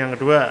Redemption yang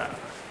kedua.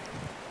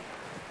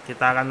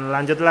 Kita akan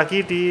lanjut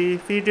lagi di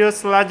video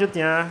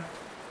selanjutnya.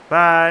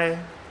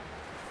 Bye.